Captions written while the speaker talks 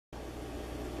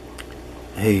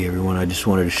Hey everyone, I just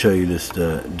wanted to show you this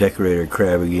decorator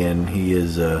crab again. He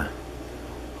is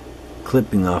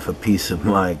clipping off a piece of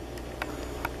my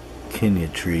Kenya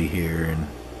tree here, and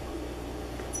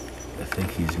I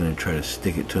think he's going to try to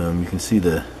stick it to him. You can see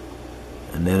the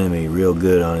anemone real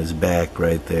good on his back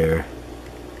right there.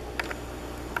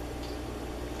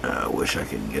 I wish I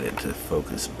could get it to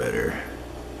focus better.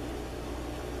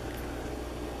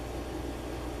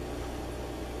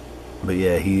 But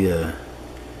yeah, he's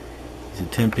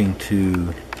attempting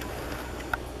to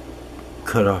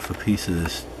cut off a piece of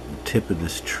this tip of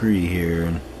this tree here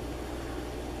and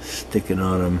stick it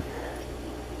on him.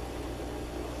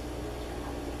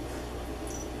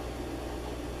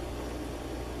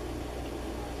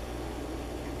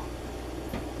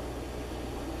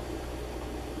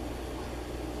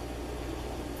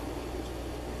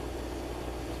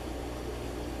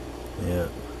 Yeah,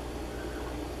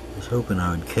 I was hoping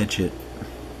I would catch it.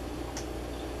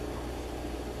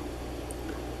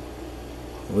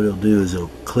 What he'll do is he'll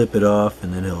clip it off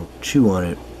and then he'll chew on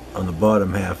it, on the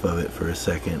bottom half of it for a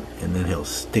second, and then he'll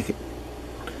stick it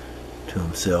to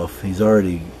himself. He's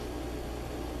already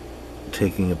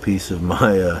taking a piece of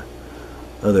my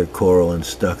other coral and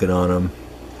stuck it on him.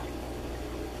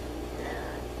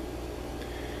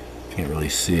 Can't really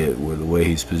see it with the way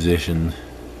he's positioned.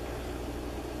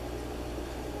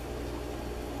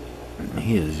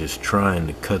 He is just trying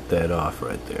to cut that off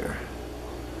right there.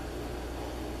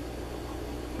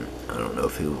 I don't know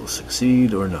if he will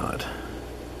succeed or not.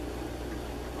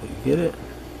 Do you get it?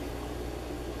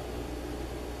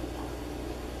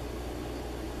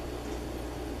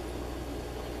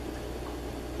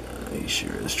 He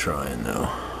sure is trying though.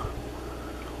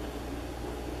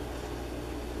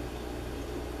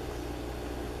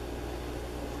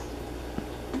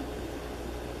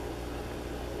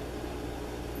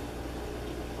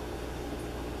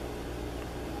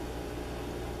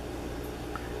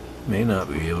 May not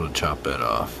be able to chop that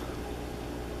off.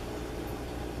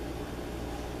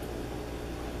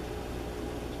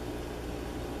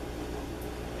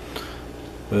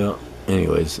 Well,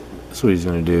 anyways, that's what he's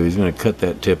going to do. He's going to cut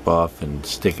that tip off and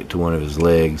stick it to one of his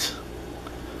legs.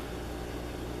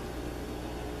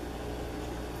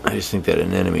 I just think that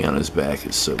anemone on his back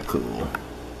is so cool.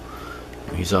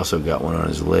 He's also got one on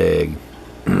his leg.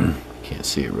 Can't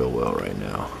see it real well right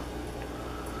now.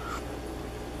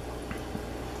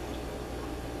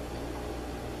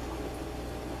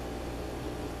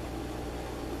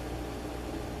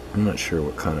 I'm not sure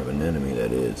what kind of anemone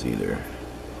that is either.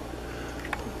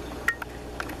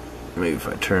 Maybe if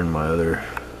I turn my other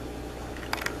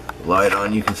light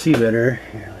on you can see better.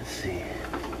 Here, let's see.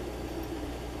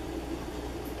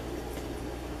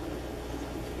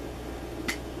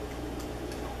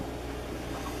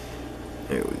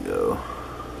 There we go.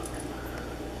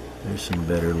 There's some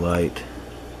better light.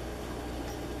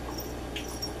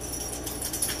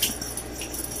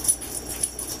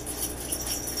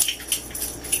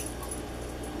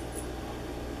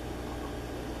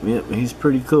 Yep, he's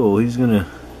pretty cool. He's gonna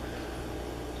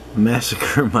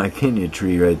massacre my Kenya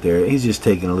tree right there. He's just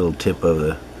taking a little tip of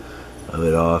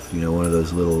it off, you know, one of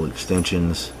those little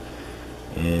extensions,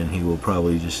 and he will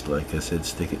probably just, like I said,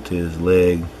 stick it to his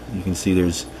leg. You can see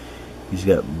he's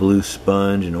got blue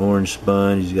sponge and orange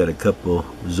sponge. He's got a couple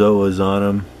zoas on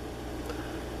him.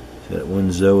 He's got one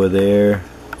zoa there.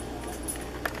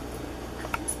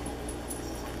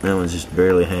 That one's just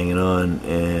barely hanging on,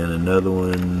 and another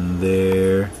one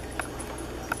there.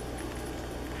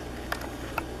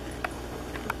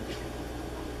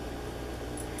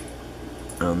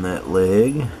 On that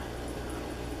leg.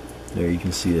 There you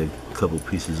can see a couple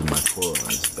pieces of my coral on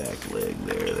his back leg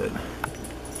there. That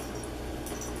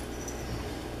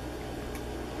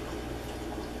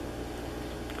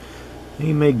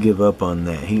he may give up on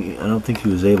that. I don't think he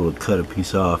was able to cut a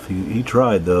piece off. He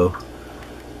tried though.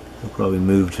 He'll probably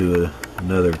move to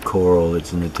another coral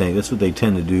that's in the tank. That's what they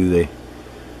tend to do. They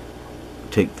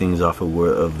take things off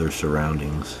of their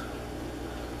surroundings.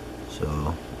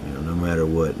 So, you know, no matter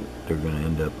what, they're going to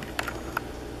end up.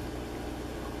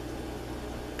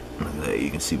 Look at that.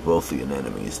 You can see both the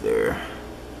anemones there.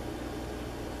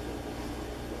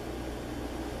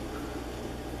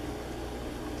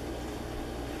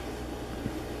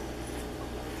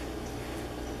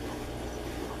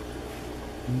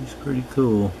 He's pretty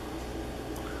cool.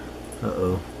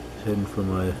 Uh-oh, he's heading for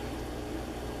my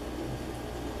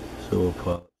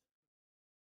zoopod.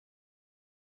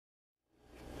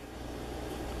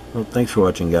 Well, thanks for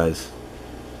watching, guys.